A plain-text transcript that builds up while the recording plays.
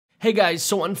Hey guys,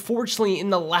 so unfortunately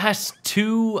in the last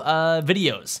two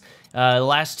videos, the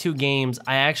last two games,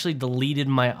 I actually deleted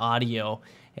my audio,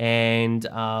 and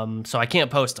so I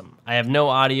can't post them. I have no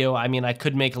audio. I mean, I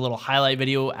could make a little highlight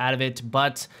video out of it,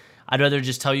 but I'd rather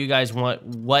just tell you guys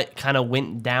what kind of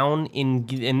went down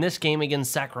in this game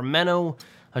against Sacramento.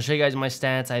 I'll show you guys my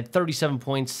stats. I had 37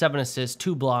 points, 7 assists,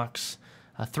 2 blocks,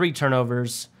 3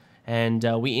 turnovers, and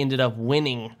we ended up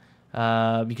winning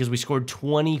because we scored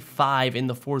 25 in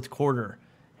the fourth quarter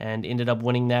and ended up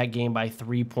winning that game by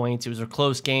 3 points. It was a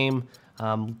close game,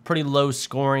 pretty low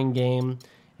scoring game.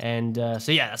 And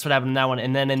so yeah, that's what happened in that one.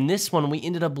 And then in this one, we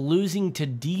ended up losing to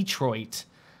Detroit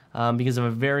because of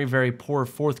a very, very poor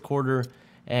fourth quarter.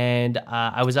 And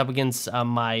I was up against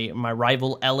my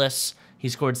rival Ellis. He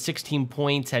scored 16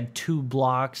 points, had 2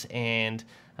 blocks, and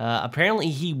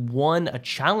apparently he won a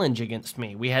challenge against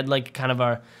me. We had like kind of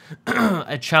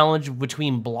a challenge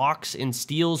between blocks and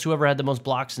steals. Whoever had the most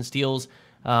blocks and steals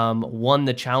won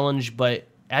the challenge. But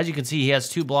as you can see, he has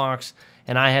 2 blocks,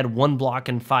 and I had 1 block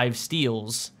and 5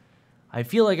 steals. I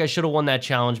feel like I should have won that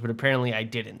challenge, but apparently I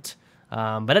didn't.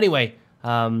 But anyway,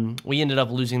 we ended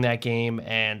up losing that game,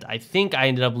 and I think I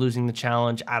ended up losing the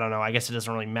challenge. I don't know. I guess it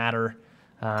doesn't really matter.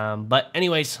 But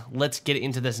anyways, let's get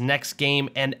into this next game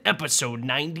and episode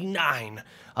 99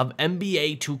 of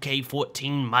NBA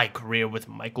 2K14 My Career with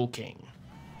Michael King.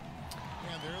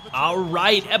 All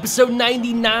right, episode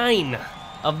 99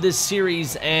 of this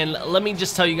series, and let me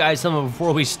just tell you guys something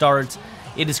before we start.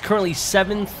 It is currently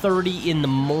 7:30 in the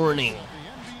morning.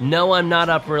 No, I'm not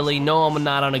up early. No, I'm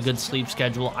not on a good sleep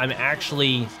schedule. I'm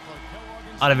actually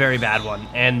on a very bad one,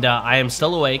 and I am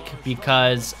still awake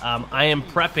because I am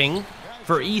prepping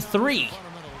for E3.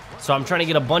 So I'm trying to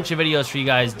get a bunch of videos for you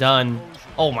guys done.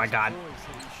 Oh my god.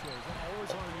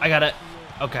 I got it.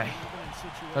 Okay.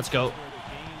 Let's go.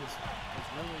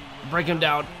 Break him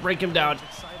down. Break him down.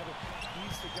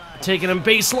 Taking him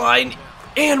baseline.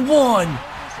 And 1.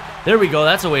 There we go.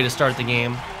 That's a way to start the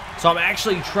game. So I'm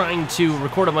actually trying to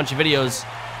record a bunch of videos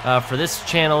for this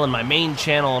channel and my main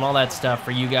channel and all that stuff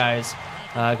for you guys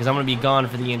because I'm going to be gone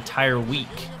for the entire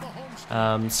week.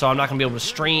 So I'm not going to be able to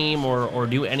stream or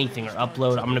do anything or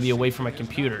upload. I'm going to be away from my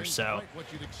computer. So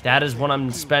that is what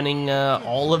I'm spending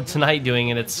all of tonight doing.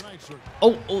 And it's...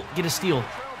 Oh, get a steal.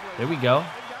 There we go.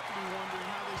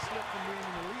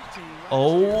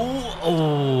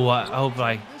 I hope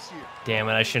I... Damn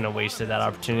it, I shouldn't have wasted that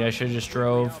opportunity. I should have just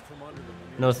drove.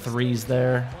 No threes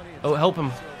there. Oh, help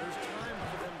him.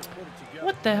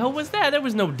 What the hell was that? There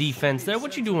was no defense there.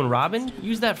 What you doing, Robin?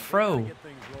 Use that fro.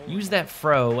 Use that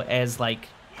fro as, like,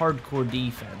 hardcore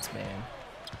defense, man.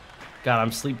 God,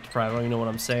 I'm sleep deprived. I don't even know what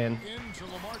I'm saying.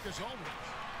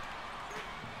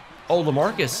 Oh,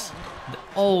 LaMarcus.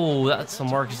 Oh, that's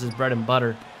LaMarcus's bread and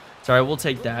butter. Sorry, we'll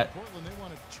take that.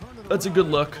 That's a good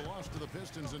look.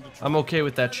 I'm okay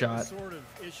with that shot.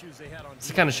 It's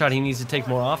the kind of shot he needs to take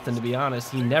more often, to be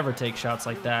honest. He never takes shots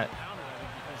like that.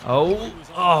 Oh.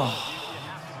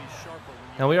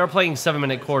 Now, we are playing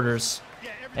 7-minute quarters.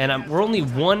 And we're only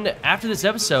after this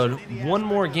episode, one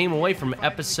more game away from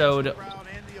episode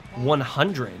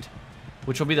 100,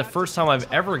 which will be the first time I've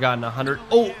ever gotten 100.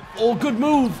 Oh, good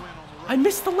move. I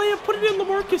missed the layup. Put it in,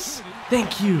 LaMarcus.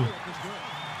 Thank you.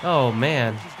 Oh,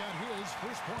 man.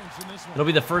 It'll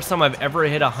be the first time I've ever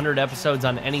hit 100 episodes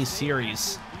on any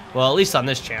series. Well, at least on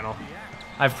this channel.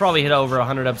 I've probably hit over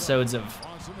 100 episodes of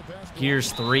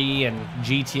Gears 3 and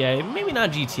GTA. Maybe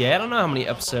not GTA. I don't know how many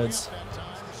episodes.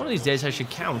 One of these days I should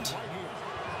count.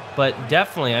 But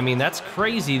definitely, I mean, that's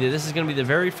crazy that this is going to be the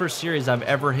very first series I've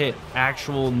ever hit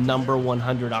actual number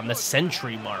 100 on the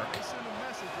century mark.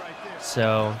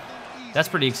 So, that's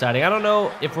pretty exciting. I don't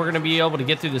know if we're going to be able to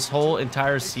get through this whole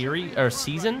entire series, or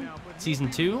season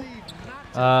 2. Here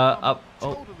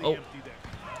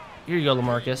you go,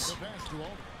 LaMarcus.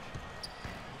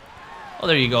 Oh,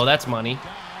 there you go. That's money.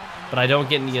 But I don't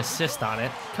get any assist on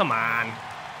it. Come on.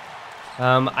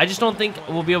 I just don't think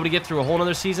we'll be able to get through a whole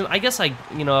nother season. I guess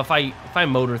if I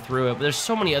motor through it, but there's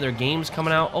so many other games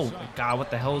coming out. Oh my god,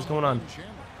 what the hell is going on?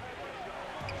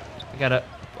 I gotta...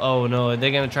 Oh no, are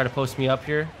they gonna try to post me up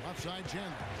here?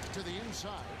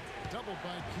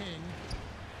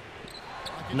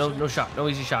 No shot, no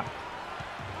easy shot.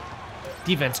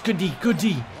 Defense, good D.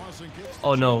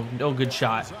 Oh no, no good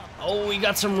shot. Oh, he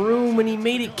got some room and he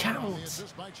made it count.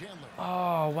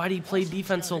 Oh, why did he play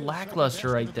defense so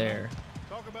lackluster right there?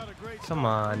 Come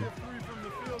on.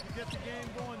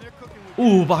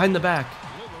 Ooh, behind the back.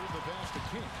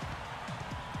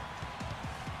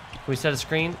 Can we set a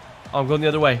screen? Oh, I'm going the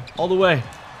other way. All the way.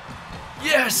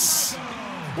 Yes!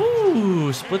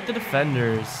 Ooh, split the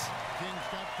defenders.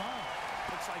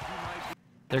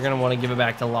 They're going to want to give it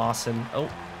back to Lawson. Oh.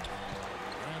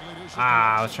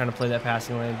 I was trying to play that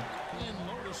passing lane.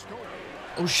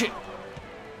 Oh, shit.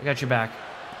 I got your back.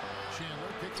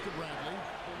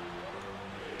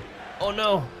 Oh,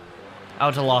 no.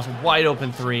 Out to Lawson. Wide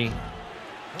open 3.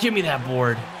 Give me that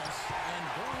board.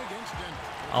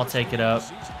 I'll take it up.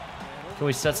 Can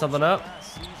we set something up?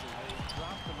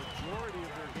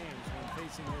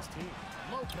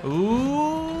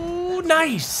 Ooh,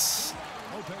 nice.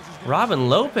 Robin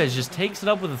Lopez just takes it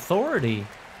up with authority.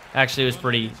 Actually, it was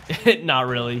pretty, not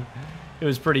really. It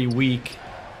was pretty weak.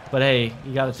 But hey,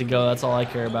 you got it to go. That's all I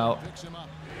care about.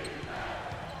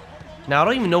 Now, I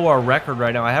don't even know our record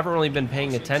right now. I haven't really been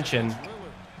paying attention.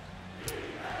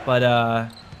 But I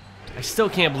still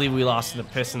can't believe we lost to the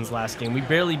Pistons last game. We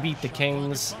barely beat the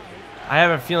Kings. I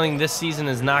have a feeling this season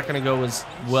is not going to go as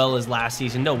well as last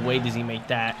season. No way does he make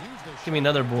that. Give me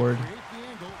another board.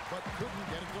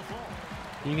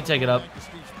 You can take it up.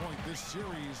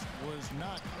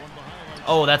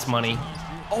 Oh, that's money.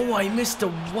 Oh, I missed a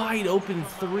wide open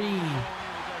 3.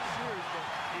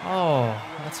 Oh,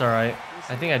 that's all right.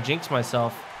 I think I jinxed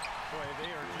myself.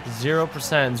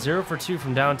 0%. 0 for 2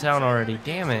 from downtown already.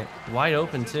 Damn it. Wide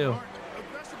open, too.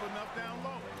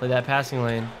 Play that passing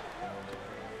lane.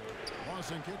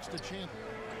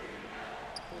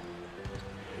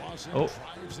 Oh.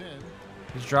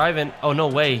 He's driving. Oh, no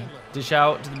way. Dish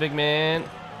out to the big man.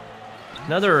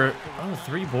 Another,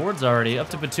 3 boards already. Up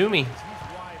to Batumi.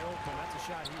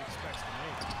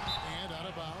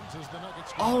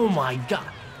 Oh, my God.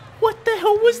 What the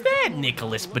hell was that,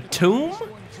 Nicholas Batum?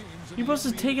 You're supposed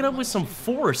to take it up with some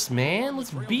force, man.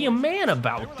 Let's be a man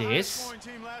about this.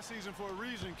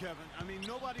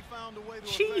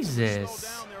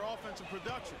 Jesus.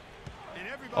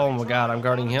 Oh, my God. I'm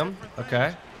guarding him.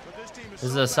 Okay. This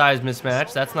is a size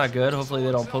mismatch. That's not good. Hopefully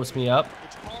they don't post me up.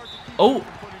 Oh.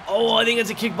 Oh, I think it's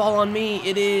a kickball on me.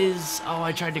 It is. Oh,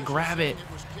 I tried to grab it.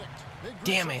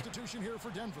 Damn it.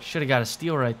 Should have got a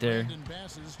steal right there.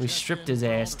 We stripped his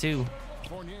ass, too.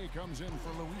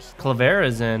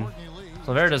 Clavera's in.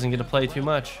 Clavera doesn't get to play too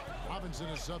much.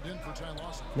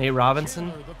 Nate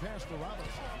Robinson.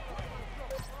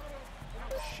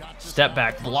 Step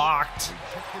back blocked.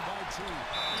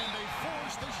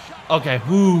 Okay,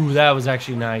 whoo, that was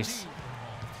actually nice.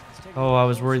 Oh, I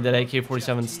was worried that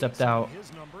AK-47 stepped out.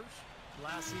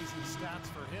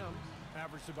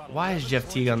 Why is Jeff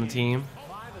Teague on the team?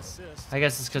 I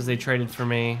guess it's because they traded for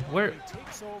me. Where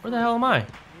the hell am I?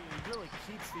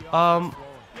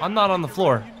 I'm not on the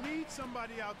floor.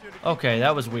 Okay,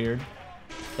 that was weird.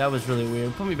 That was really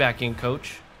weird. Put me back in,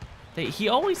 coach. He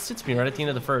always sits me right at the end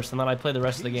of the first, and then I play the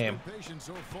rest of the game.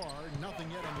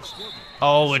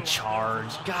 Oh, a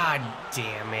charge. God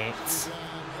damn it.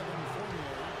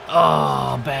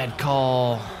 Oh, bad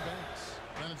call.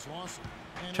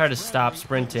 Try to stop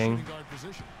sprinting.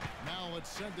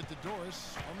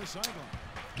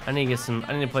 I need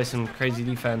to play some crazy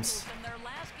defense.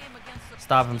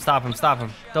 Stop him, stop him, stop him.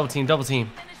 Double team, double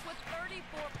team.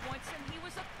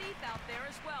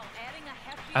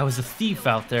 I was a thief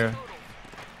out there.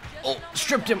 Oh,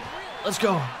 stripped him. Let's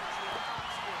go.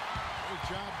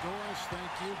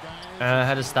 I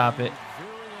had to stop it.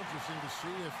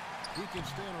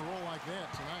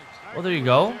 Oh, there you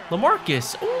go.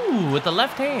 LaMarcus. Ooh, with the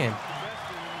left hand.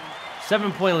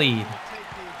 7-point lead.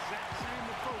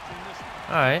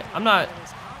 All right.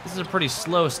 This is a pretty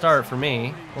slow start for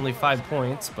me. Only 5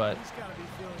 points, but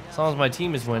as long as my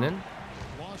team is winning.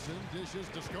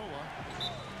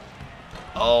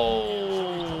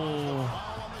 Oh.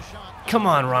 Come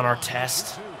on, Ron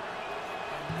Artest.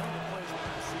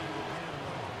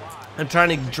 I'm trying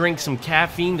to drink some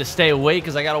caffeine to stay awake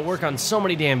because I got to work on so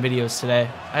many damn videos today.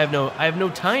 I have no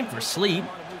time for sleep.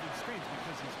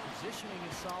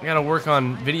 I got to work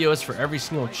on videos for every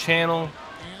single channel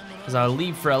because I'll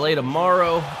leave for LA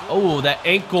tomorrow. Oh, that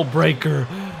ankle breaker.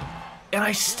 And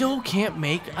I still can't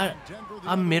make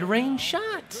a mid-range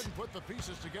shot.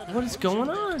 What is going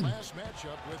on?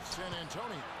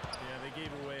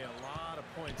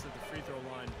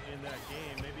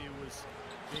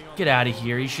 Get out of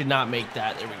here. You should not make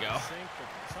that. There we go.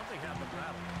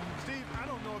 Steve, I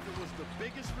don't know if it was the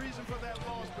biggest reason for that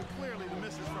loss, but clearly the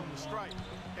misses from the strike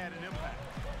had an impact.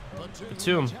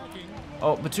 Batum.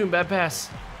 Oh, Batum, bad pass.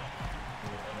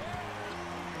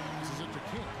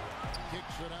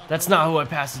 That's not who I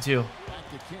passed it to.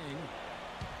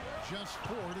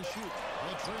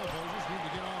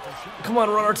 Come on,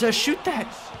 Ron Artest, shoot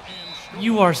that.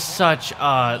 You are such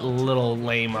a little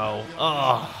lame-o.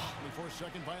 Ugh.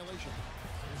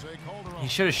 He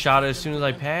should have shot it as soon as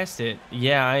I passed it.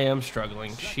 Yeah, I am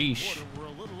struggling. Sheesh.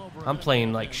 I'm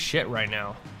playing like shit right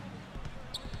now.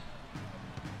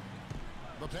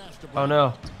 Oh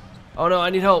no. Oh no, I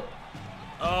need help.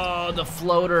 Oh, the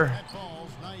floater.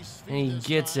 And he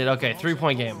gets it. Okay,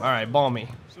 3-point game. All right, ball me.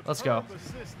 Let's go.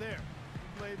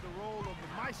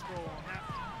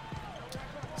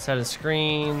 Set a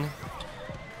screen.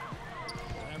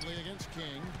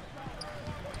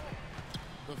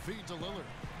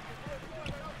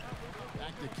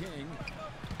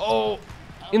 Oh,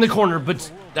 in the corner,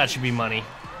 but that should be money.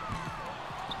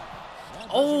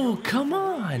 Oh, come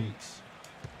on.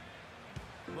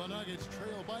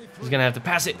 He's going to have to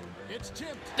pass it.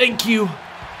 Thank you.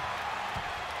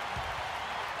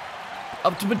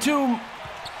 Up to Batum.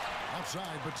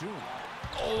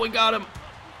 Oh, we got him.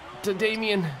 To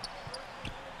Damian.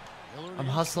 I'm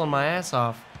hustling my ass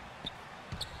off.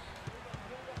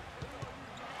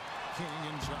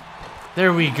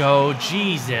 There we go.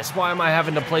 Jesus, why am I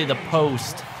having to play the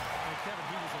post?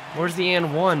 Where's the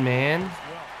and one, man?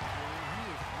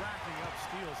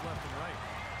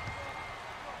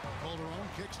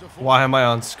 Why am I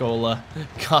on Scola?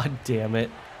 God damn it.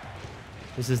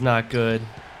 This is not good.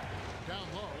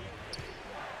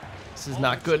 This is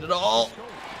not good at all.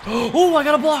 Oh, I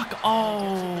got a block.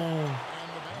 Oh.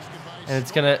 And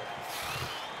it's gonna...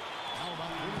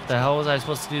 What the hell was I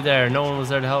supposed to do there? No one was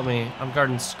there to help me. I'm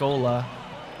guarding Scola.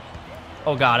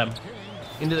 Oh, got him.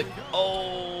 Into the...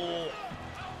 Oh.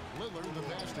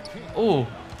 Oh.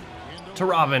 To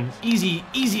Robin. Easy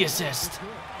assist.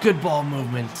 Good ball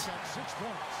movement.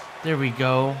 There we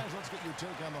go.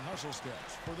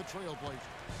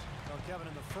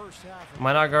 Am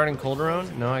I not guarding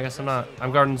Calderon? No, I guess I'm not.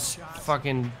 I'm guarding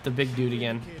fucking the big dude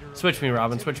again. Switch me,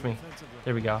 Robin. Switch me.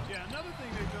 There we go.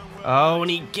 Oh,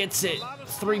 and he gets it.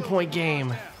 3-point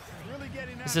game.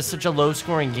 Is this such a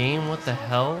low-scoring game? What the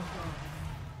hell?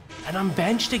 And I'm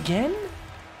benched again?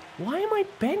 Why am I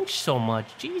benched so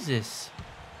much? Jesus.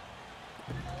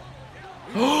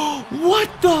 What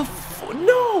the f...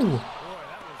 No!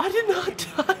 I did not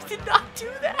do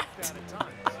that.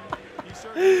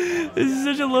 This is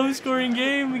such a low-scoring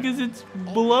game because it's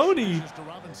baloney.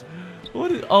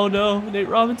 What is... Oh no, Nate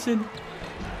Robinson.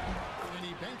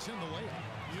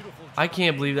 I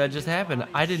can't believe that just happened.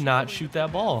 I did not shoot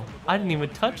that ball. I didn't even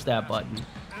touch that button.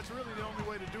 That's really the only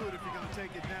way to do it if you're going to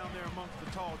take it down there amongst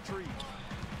the tall trees.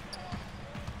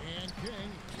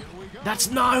 That's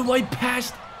not who I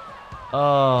passed.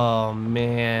 Oh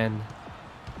man.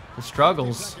 The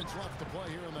struggles.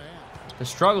 The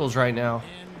struggles right now.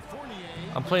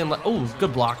 I'm playing like... Oh,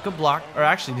 good block, good block. Or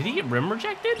actually, did he get rim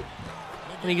rejected?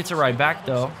 And he gets it right back,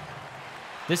 though.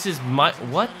 This is my...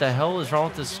 What the hell is wrong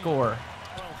with this score? Well,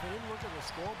 if they didn't look at the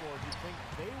scoreboard, you'd think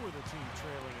they were the team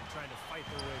trailing and trying to fight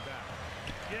their way back.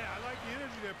 Yeah, I like the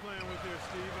energy they're playing with there,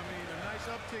 Steve. I mean, a nice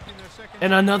uptick in their second...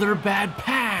 And another bad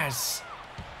pass.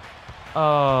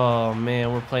 Oh,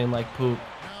 man, we're playing like poop.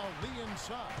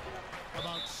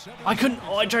 I couldn't...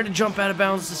 Oh, I tried to jump out of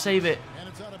bounds to save it. And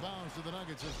it's out of bounds to the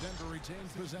Nuggets as Denver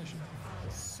retains possession.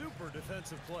 Super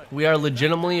defensive play. We are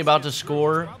legitimately about to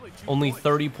score only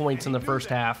 30 points in the first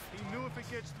half. He knew if it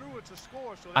gets through, it's a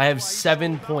score, so I have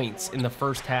 7 points in the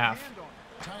first half.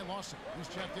 Ty Lawson, who's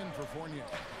checked in for Fournier.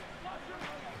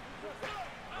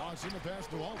 Lawson the pass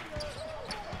to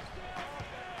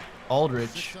Aldridge.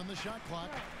 6 on the shot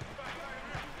clock.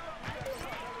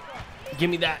 Give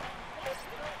me that.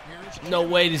 No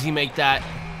way does he make that.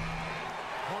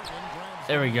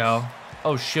 There we go.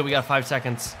 Oh shit, we got 5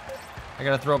 seconds. I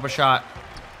gotta throw up a shot.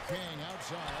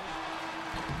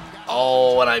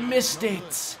 Oh, and I missed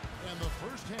it.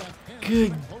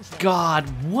 Good God,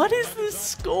 what is this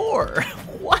score?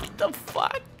 What the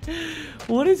fuck?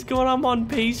 What is going on? I'm on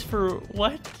pace for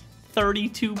what?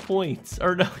 32 points.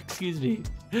 Or no, excuse me.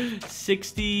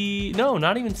 60. No,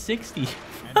 not even 60.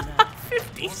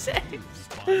 56.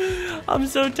 I'm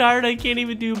so tired I can't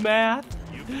even do math.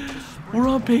 We're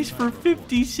on pace for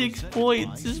 56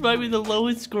 points. This might be the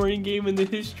lowest scoring game in the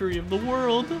history of the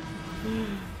world.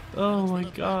 Oh my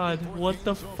God, what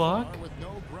the fuck?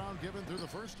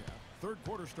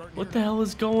 What the hell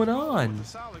is going on? He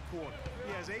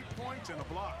has 8 points and a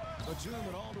block. Batum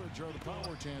and Aldridge are the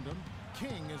power tandem.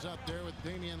 King is up there with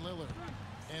Damian Lillard.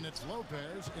 And it's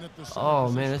Lopez in at the Oh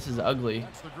man, this is ugly.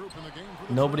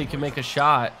 Nobody can make a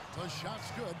shot.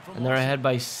 And they're ahead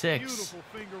by 6. Beautiful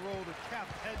finger roll to cap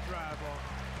head drive off.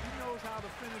 He knows how to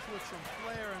finish with some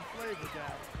flair and flavor,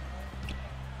 guys.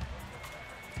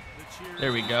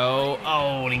 There we go.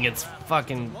 Oh, and he gets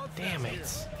fucking... Damn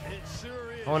it.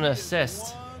 I want to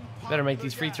assist. Better make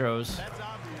these free throws.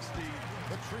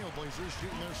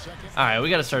 Alright, we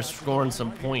got to start scoring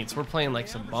some points. We're playing like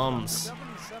some bums.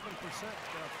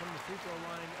 From the free throw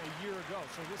line a year ago,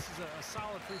 so this is a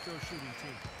solid free throw shooting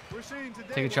team. We're seeing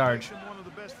today Take a charge. one of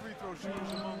the best free throw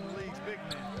shooters among the league's big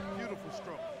men. Beautiful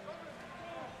stroke.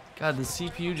 God, the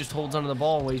CPU just holds onto the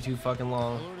ball way too fucking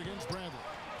long.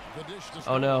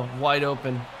 Oh no, wide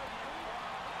open.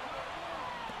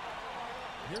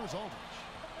 Here's Aldridge.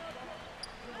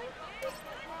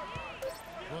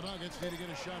 The Nuggets need to get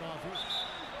a shot off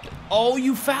here. Oh,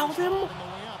 you fouled him?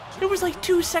 There was like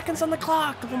 2 seconds on the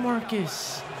clock,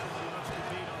 LaMarcus.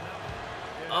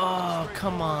 Oh,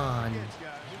 come on.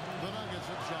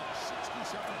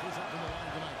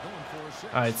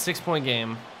 All right, 6-point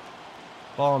game.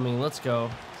 Ball me, let's go.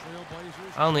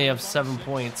 I only have 7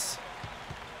 points.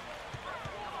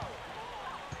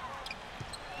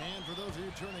 And for those of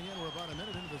you turning in, we're about a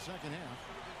minute into the second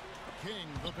half. King,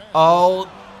 the pass.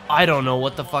 Oh, I don't know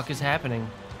what the fuck is happening.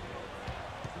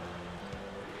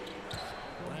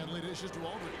 Bradley dishes to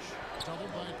Aldridge. Doubled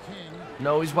by King.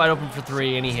 No, he's wide open for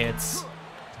 3 and he hits.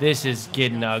 This is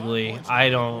getting ugly.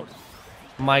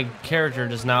 My character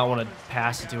does not want to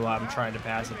pass it to who I'm trying to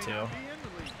pass it to.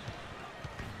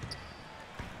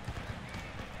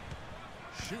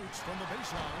 Shoots from the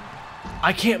baseline.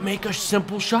 I can't make a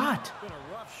simple shot.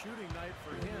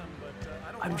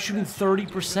 I'm shooting 30%.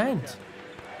 Good look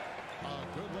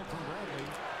from Bradley.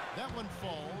 That one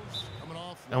falls. Coming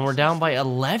off. And we're down by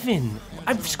 11.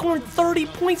 I'm scoring 30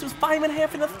 points with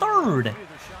 5.5 in the third.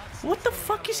 What the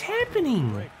fuck is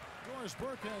happening?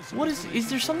 What is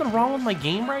there something wrong with my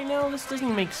game right now? This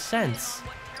doesn't make sense.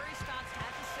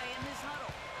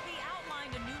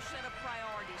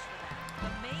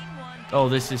 Oh,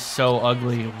 this is so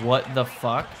ugly. What the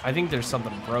fuck? I think there's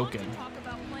something broken.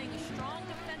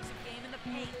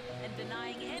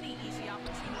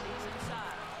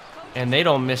 And they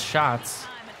don't miss shots.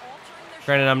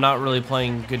 Granted, I'm not really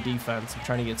playing good defense. I'm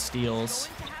trying to get steals.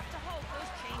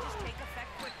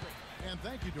 And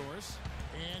thank you, Doris.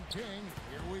 And King,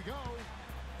 here we go.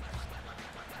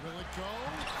 Will it go?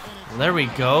 Well, there we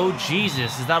go.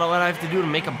 Jesus, is that all I have to do to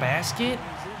make a basket?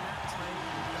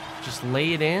 Just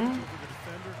lay it in?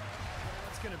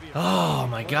 Oh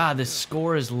my god, this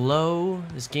score is low.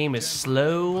 This game is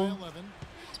slow.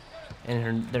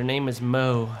 And their name is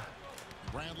Mo.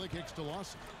 Bradley kicks to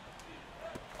Lawson.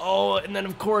 Oh, and then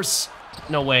of course,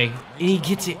 no way. And he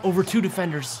gets it over 2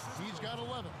 defenders. He's got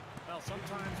 11. Well,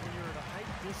 sometimes when you're at a height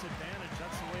disadvantage,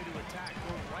 that's the way to attack.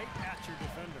 Go right at your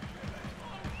defender.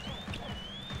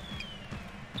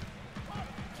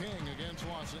 King against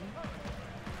Lawson.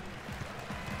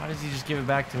 How does he just give it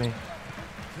back to me?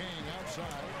 King outside.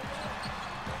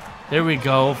 There we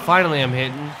go. Finally, I'm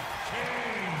hitting. King's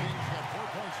got 4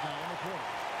 points now in the quarter.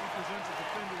 He presents a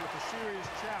defender with a serious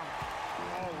challenge.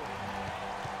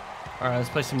 Always. All right, let's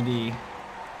play some D.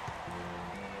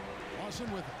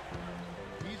 Lawson with it.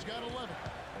 He's got 11.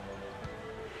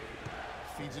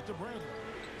 Feeds it to Bradley.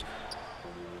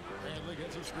 Bradley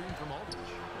gets a screen from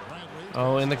Aldridge. Bradley.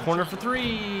 Oh, in the corner for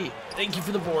 3. Thank you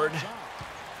for the board. Boy,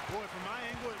 from my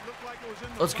angle, it looked like it was in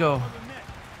the Let's go. front of the net.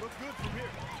 Looked good from here.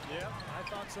 Yeah, I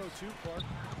thought so too, Clark.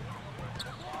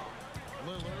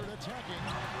 Lillard attacking.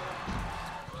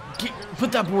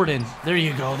 Put that board in. There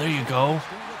you go. There you go.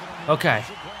 Okay.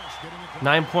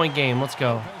 9-point game. Let's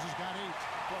go.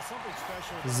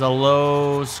 This is a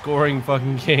low-scoring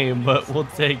fucking game, but we'll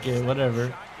take it.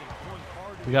 Whatever.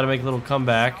 We got to make a little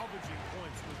comeback.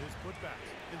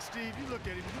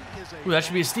 Ooh, that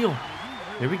should be a steal.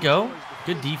 There we go.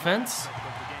 Good defense.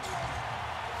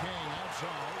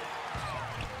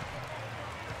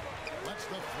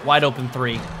 Wide open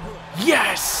 3.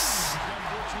 Yes!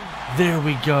 There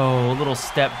we go. A little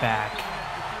step back.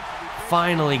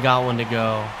 Finally got one to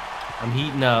go. I'm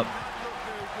heating up.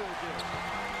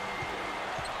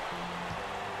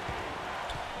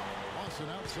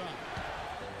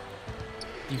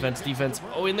 Defense, defense.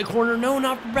 Oh, in the corner. No,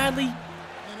 not for Bradley.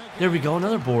 There we go.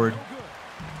 Another board.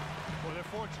 Well, they're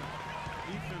fortunate.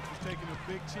 Defense was taking a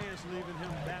big chance, leaving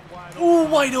him that wide open. Oh,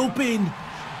 wide open.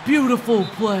 Beautiful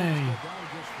play.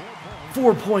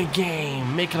 4-point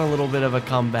game. Making a little bit of a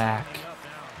comeback.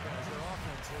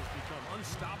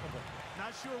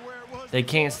 They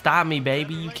can't stop me,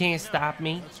 baby. You can't stop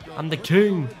me. I'm the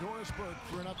king.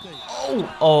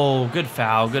 Oh, good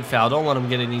foul. Good foul. Don't let him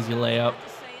get an easy layup.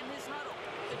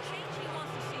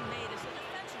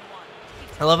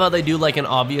 I love how they do like an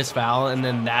obvious foul, and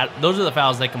then those are the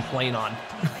fouls they complain on.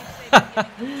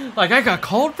 Like, I got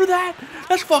called for that?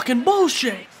 That's fucking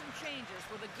bullshit.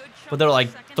 But they're like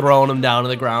throwing him down to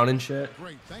the ground and shit.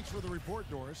 Great. Thanks for the report,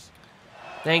 Doris.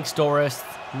 Thanks, Doris.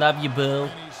 Love you, boo.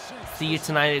 See you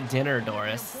tonight at dinner,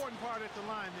 Doris.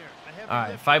 All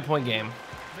right, 5-point game.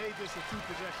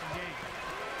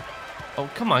 Oh,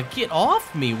 come on. Get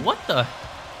off me. What the?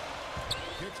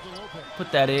 Kicks to Lopez.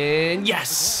 Put that in.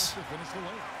 Yes.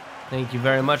 Thank you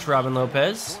very much, Robin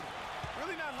Lopez.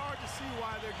 Really not hard to see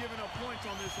why they're giving up points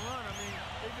on this run. I mean,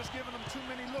 they've just given them too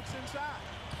many looks inside.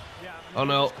 Yeah, oh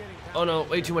no. Oh no.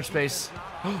 Way too much space.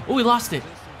 Oh, we lost it.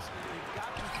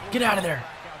 Get out of there.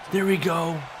 There we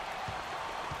go.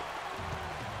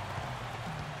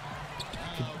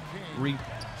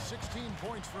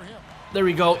 There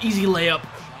we go. Easy layup.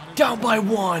 Down by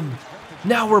 1.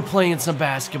 Now we're playing some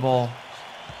basketball.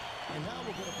 And now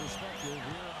we'll get a perspective here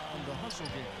on the hustle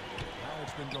game. How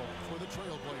it's been going for the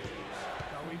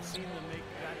Trailblazers. We've seen them make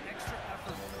that extra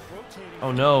effort rotating.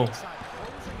 Oh no.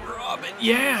 Robin.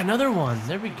 Yeah, another one.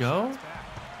 There we go.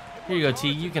 Here you go, T.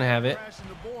 You can have it.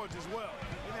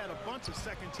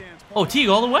 Oh, Teague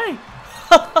all the way.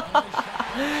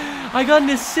 I got an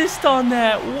assist on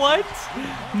that. What?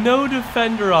 No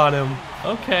defender on him.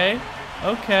 Okay.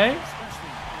 Okay.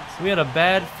 We had a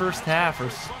bad first half.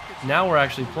 Now we're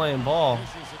actually playing ball.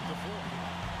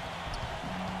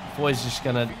 Boy's just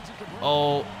gonna...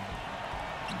 Oh.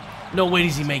 No way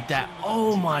does he make that.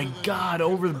 Oh my God.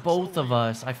 Over both of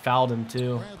us. I fouled him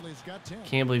too.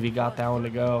 Can't believe he got that one to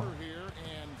go.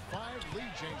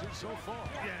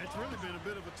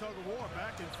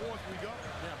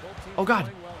 Oh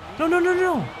God. No, no, no,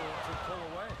 no.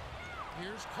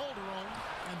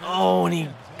 Oh, and he...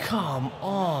 Come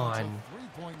on.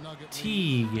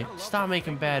 Teague, stop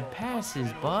making bad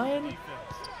passes, bud.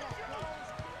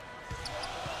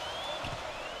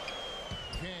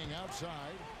 King outside.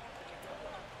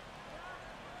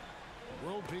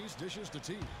 World Peace dishes to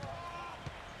Teague.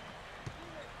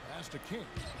 Pass to King.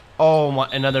 Oh my,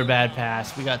 another bad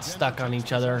pass. We got stuck on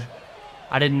each other.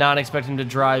 I did not expect him to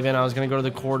drive in. I was going to go to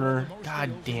the corner.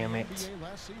 God damn it.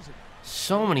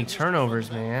 So many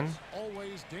turnovers, man.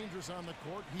 Always dangerous on the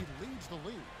court. He leads the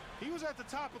league. He was at the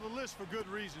top of the list for good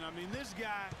reason. I mean, this guy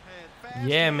had fast,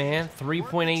 yeah, man.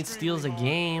 3.8 steals a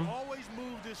game. Always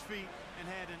moved his feet and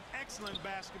had an excellent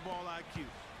basketball IQ.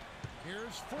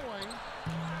 Here's Foy.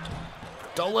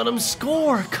 Don't let him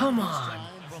score. Come on.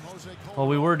 Well,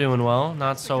 we were doing well.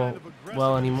 Not so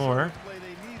well anymore.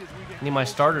 Need my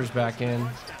starters back in. No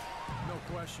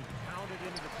question. Pound it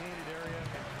into the painted area and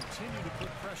continue to put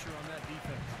pressure on that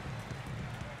defense.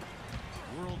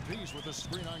 World Peace with a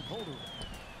screen on Calder.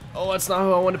 Oh, that's not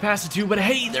who I wanted to pass it to, but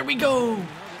hey, there we go.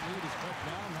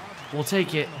 We'll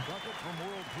take it.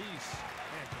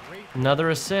 Another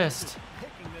assist.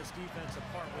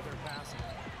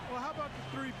 Well, how about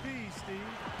the 3Ps,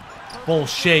 Steve?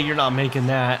 Bullshit, you're not making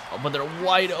that. Oh, but they're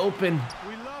wide open.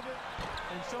 We love it.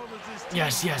 And so does this team.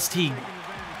 Yes, yes, Teague.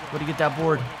 Way to get that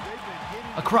board.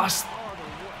 Across.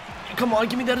 Come on,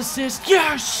 give me that assist.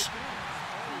 Yes!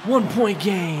 1 point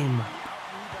game.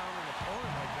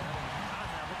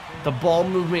 The ball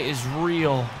movement is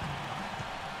real.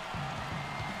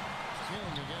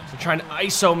 They're trying to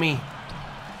ISO me.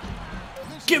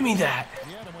 Give me that.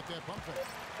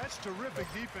 That's terrific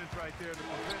defense right there to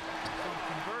prevent from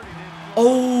converting it.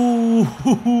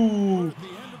 Oh,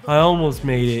 I almost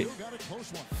made it.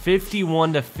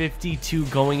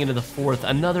 51-52 going into the fourth.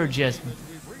 Another just...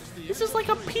 This is like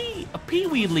a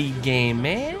Pee-wee League game,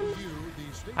 man.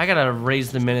 I gotta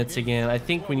raise the minutes again. I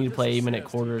think we need to play 8-minute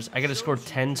quarters. I gotta score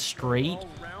 10 straight.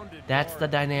 That's the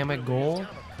dynamic goal.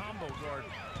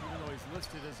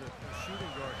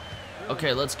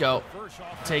 Okay, let's go.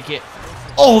 Take it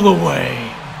all the way.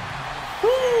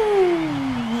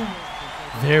 Woo!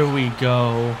 There we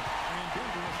go.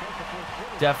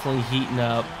 Definitely heating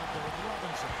up.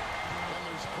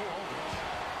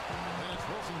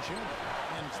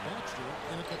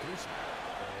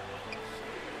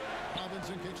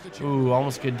 Ooh,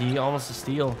 almost good D, almost a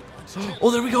steal. Oh,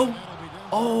 there we go.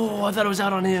 Oh, I thought it was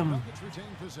out on him.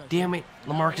 Damn it.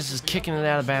 LaMarcus is kicking it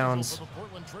out of bounds.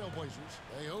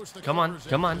 Come on,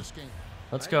 come on.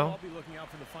 Let's go. I'll be looking out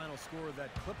for the final score of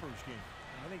that Clippers game.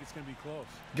 I think it's going to be close.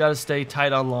 Got to stay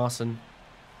tight on Lawson.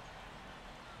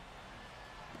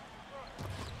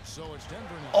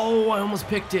 Oh, I almost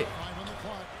picked it.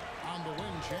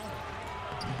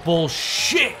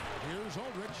 Bullshit.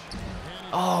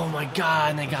 Oh my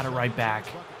God, and they got it right back.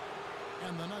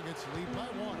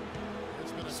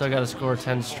 Still got to score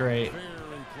 10 straight.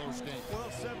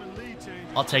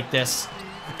 I'll take this.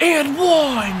 And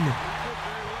one!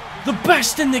 The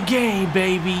best in the game,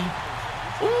 baby.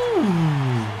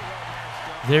 Ooh.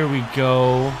 There we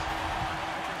go.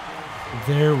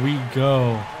 There we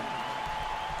go.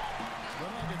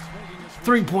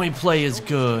 3-point play is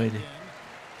good.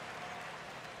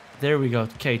 There we go.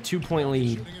 Okay, 2-point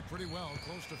lead.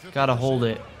 Gotta hold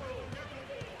it.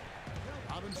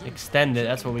 Extend it.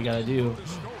 That's what we gotta do.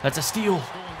 That's a steal.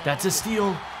 That's a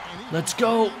steal. Let's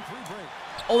go.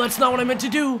 Oh, that's not what I meant to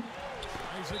do.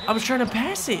 I was trying to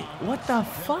pass it. What the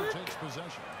fuck?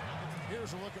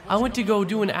 I went to go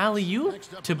do an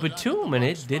alley-oop to Batum, and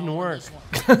it didn't work.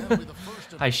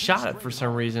 I shot it for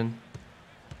some reason.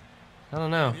 I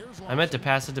don't know. I meant to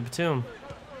pass it to Batum.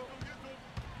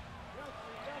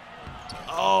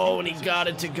 Oh, and he got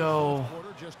it to go.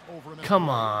 Come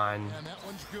on.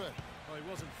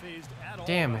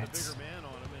 Damn it.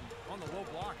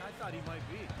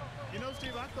 You know,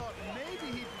 Steve, I thought maybe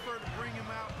he preferred to bring him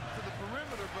out to the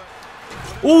perimeter, but...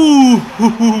 Ooh!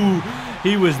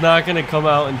 He was not going to come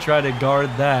out and try to guard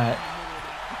that.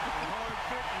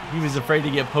 He was afraid to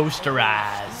get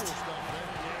posterized.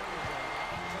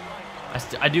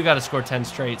 I do got to score 10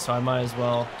 straight, so I might as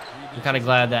well. I'm kind of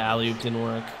glad that alley-oop didn't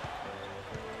work.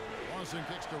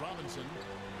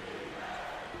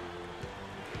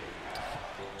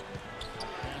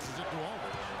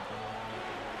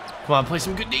 Come on, play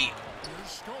some good D.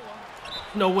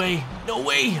 No way. No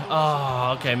way.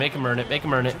 Oh, okay. Make him earn it. Make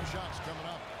him earn it.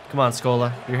 Come on,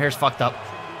 Scola. Your hair's fucked up.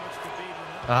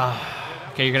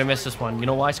 Okay, you're going to miss this one. You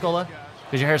know why, Scola?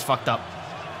 Because your hair's fucked up.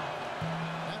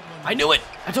 I knew it.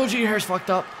 I told you your hair's fucked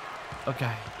up.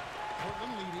 Okay.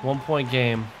 1 point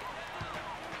game.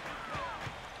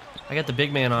 I got the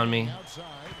big man on me.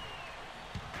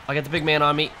 I got the big man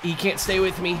on me. He can't stay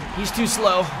with me. He's too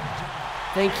slow.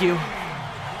 Thank you.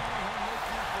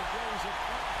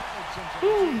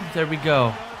 Whew, there we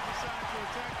go.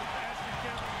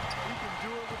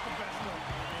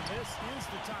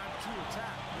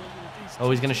 Oh,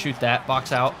 he's going to shoot that.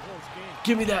 Box out.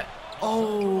 Give me that.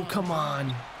 Oh, come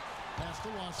on.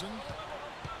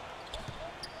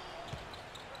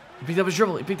 He picked up his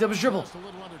dribble. He picked up his dribble.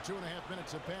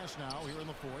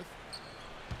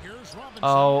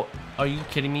 Oh, are you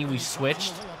kidding me? We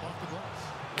switched?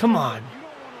 Come on.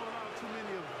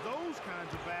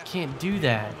 Can't do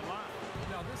that.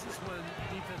 Now, this is when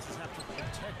defenses have to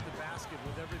protect the basket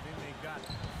with everything they've got.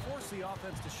 Force the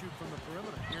offense to shoot from the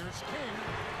perimeter. Here's King.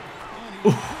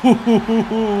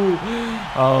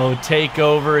 Oh,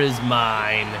 takeover is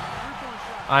mine.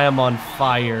 I am on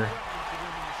fire.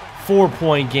 4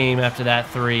 point game after that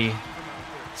three.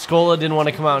 Scola didn't want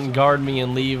to come out and guard me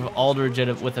and leave Aldridge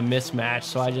with a mismatch,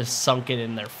 so I just sunk it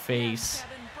in their face.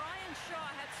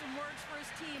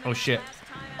 Oh, shit.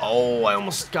 Oh, I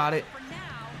almost got it.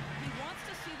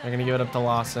 They're going to give it up to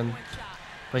Lawson.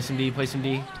 Play some D, play some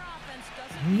D.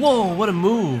 Whoa, what a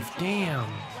move.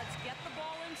 Damn.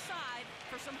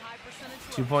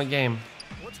 2 point game.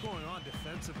 What's going on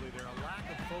defensively there? A lack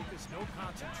of focus, no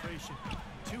concentration.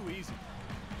 Too easy.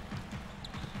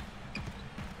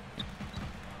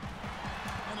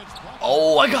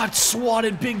 Oh, I got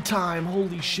swatted big time.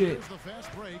 Holy shit.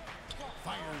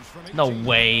 No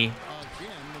way.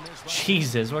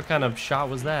 Jesus, what kind of shot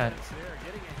was that?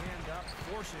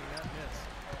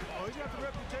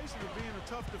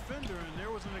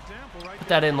 Put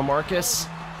that in, LaMarcus.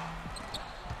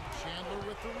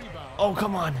 Oh,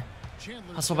 come on.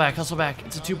 Hustle back, hustle back.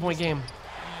 It's a 2 point game.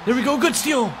 There we go. Good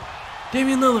steal.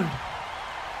 Damian Lillard.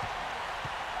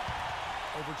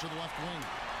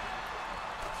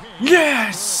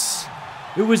 Yes!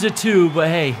 It was a 2, but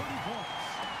hey,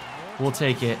 we'll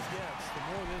take it.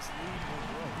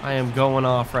 I am going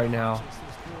off right now.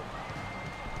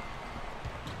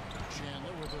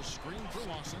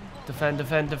 Defend,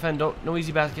 defend, defend. Don't, no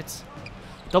easy baskets.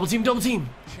 Double team, double team.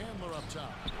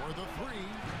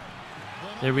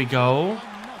 There we go.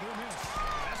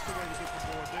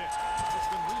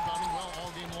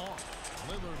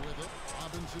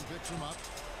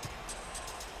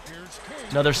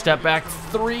 Another step back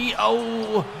three.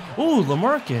 Oh, ooh,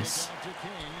 LaMarcus.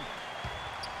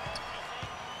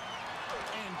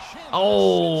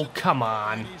 Oh, come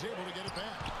on.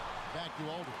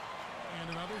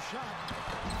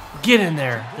 Get in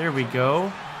there. There we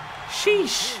go.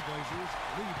 Sheesh.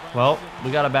 Well,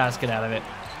 we got a basket out of it.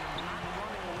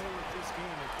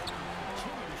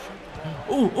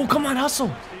 Oh, oh, come on,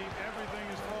 hustle.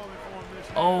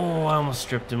 Oh, I almost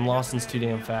stripped him. Lawson's too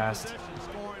damn fast.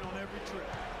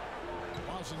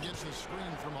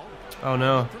 Oh,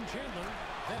 no.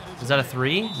 Is that a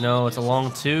 3? No, it's a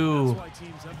long 2.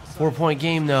 4 point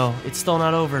game, though. It's still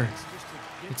not over.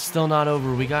 It's still not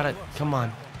over. We got it. Come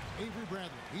on.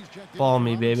 Ball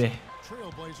me, baby.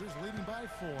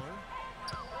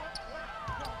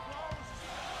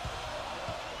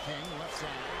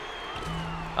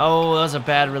 Oh, that was a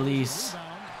bad release.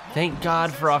 Thank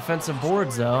God for offensive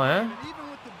boards, though, huh?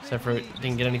 Except for it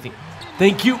didn't get anything.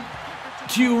 Thank you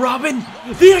to you, Robin.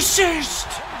 The assist!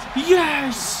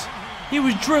 Yes! He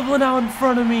was dribbling out in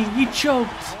front of me. He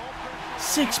choked.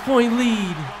 6 point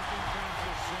lead.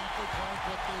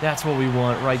 That's what we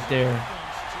want right there.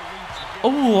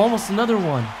 Oh, almost another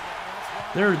one.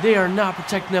 They are not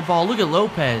protecting that ball. Look at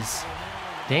Lopez.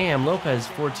 Damn, Lopez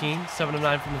 14, 7 of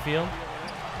 9 from the field.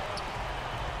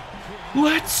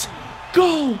 Let's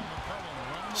go.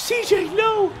 CJ,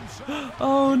 no.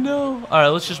 Oh, no. All right,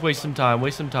 let's just waste some time.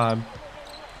 Waste some time.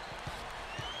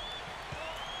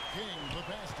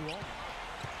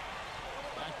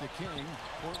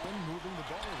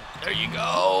 There you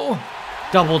go.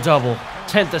 Double-double.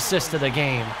 10th assist of the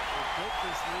game.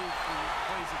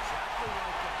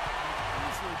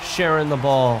 Sharing the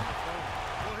ball.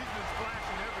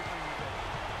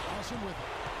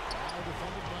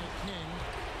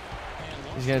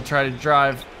 He's going to try to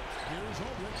drive.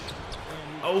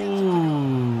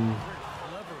 Oh.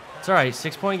 It's all right.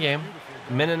 6-point game.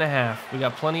 Minute and a half. We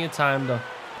got plenty of time to...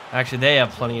 Actually, they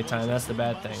have plenty of time. That's the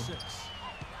bad thing.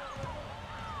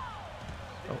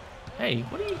 Oh. Hey,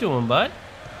 what are you doing, bud?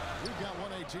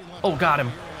 Oh, got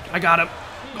him. I got him.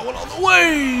 Going all the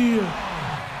way.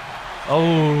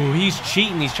 Oh, he's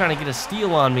cheating. He's trying to get a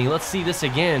steal on me. Let's see this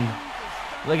again.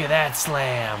 Look at that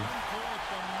slam.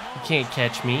 You can't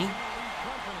catch me.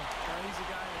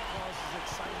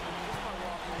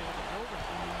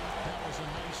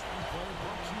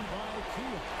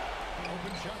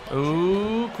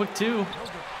 Ooh, quick two.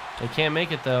 They can't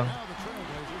make it, though.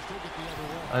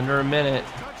 Under a minute.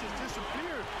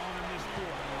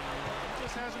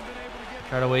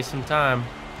 Try to waste some time.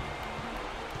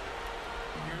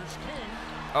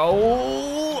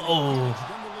 Oh,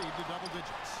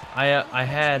 I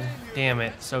had, damn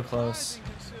it, so close.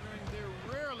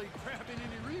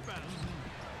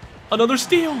 Another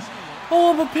steal.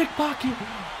 Oh, I'm a pickpocket.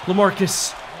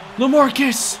 LaMarcus.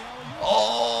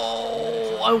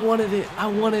 Oh, I wanted it.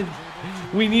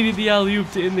 We needed the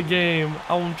alley-oop to end the game.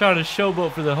 I'm trying to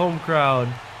showboat for the home crowd.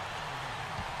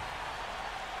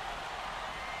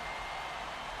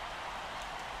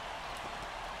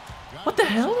 What the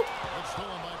hell?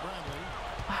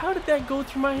 How did that go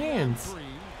through my hands?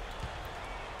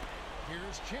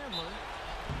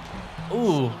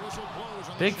 Ooh,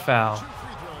 big foul.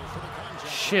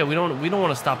 Shit, we don't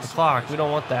want to stop the clock. We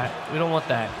don't want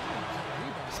that.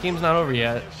 This game's not over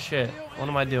yet. Shit, what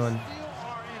am I doing?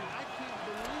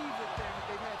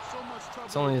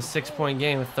 It's only a 6-point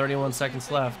game with 31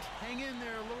 seconds left.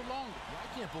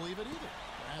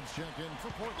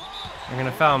 They're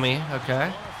gonna foul me.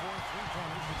 Okay.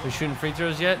 We shooting free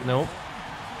throws yet? Nope.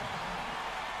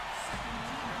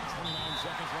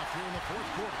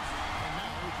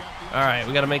 All right,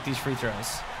 we got to make these free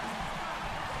throws.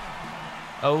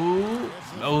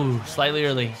 Oh, slightly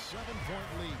early.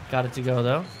 Got it to go,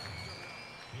 though.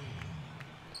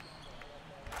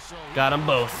 Got them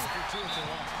both.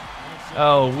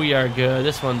 Oh, we are good.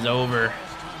 This one's over.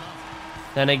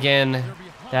 Then again,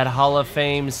 that Hall of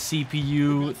Fame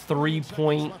CPU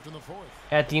 3-point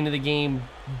at the end of the game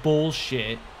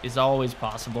bullshit is always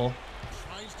possible.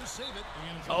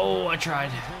 Oh, I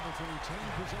tried.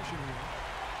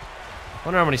 I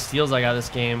wonder how many steals I got this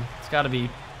game. It's got to be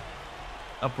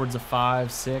upwards of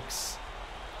 5, 6.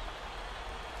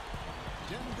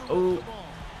 Oh,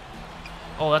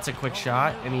 that's a quick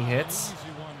shot, and he hits.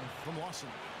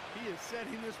 He is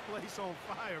setting this place on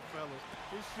fire, fellas.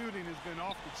 His shooting has been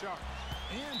off the chart.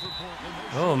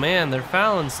 Oh man, they're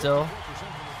fouling still.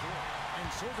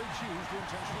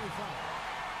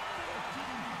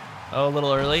 Oh, a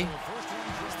little early.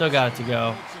 Still got it to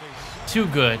go. Too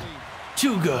good.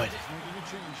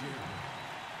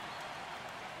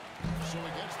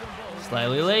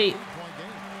 Slightly late.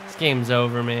 This game's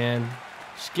over, man.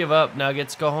 Just give up,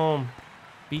 Nuggets. Go home.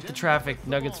 Beat the traffic,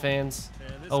 Nuggets fans.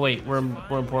 Oh wait, we're in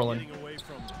Portland.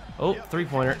 Oh,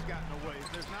 3-pointer.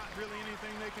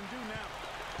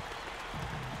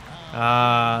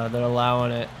 Ah, they're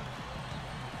allowing it.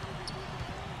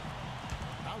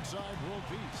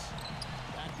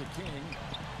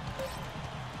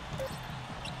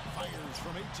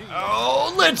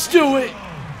 Oh, let's do it.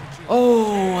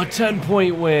 Oh, a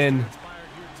 10-point win.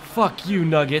 Fuck you,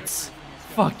 Nuggets.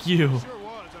 Fuck you.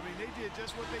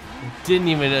 Didn't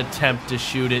even attempt to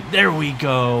shoot it. There we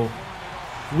go.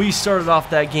 We started off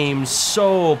that game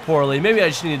so poorly. Maybe I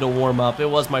just needed to warm up. It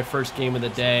was my first game of the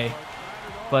day.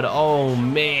 But oh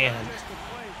man.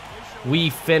 We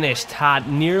finished hot.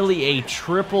 Nearly a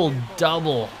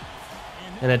triple-double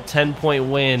and a 10-point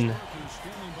win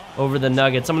over the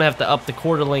Nuggets. I'm going to have to up the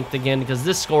quarter length again because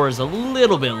this score is a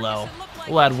little bit low.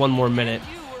 We'll add one more minute.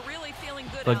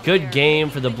 But good game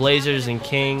for the Blazers and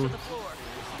King.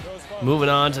 Moving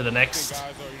on to the next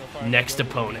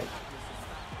opponent.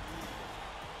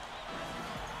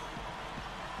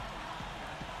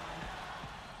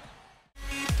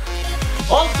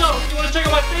 Ultimate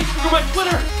Facebook or my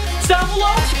Twitter. It's down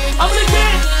below. I'm gonna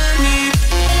get it.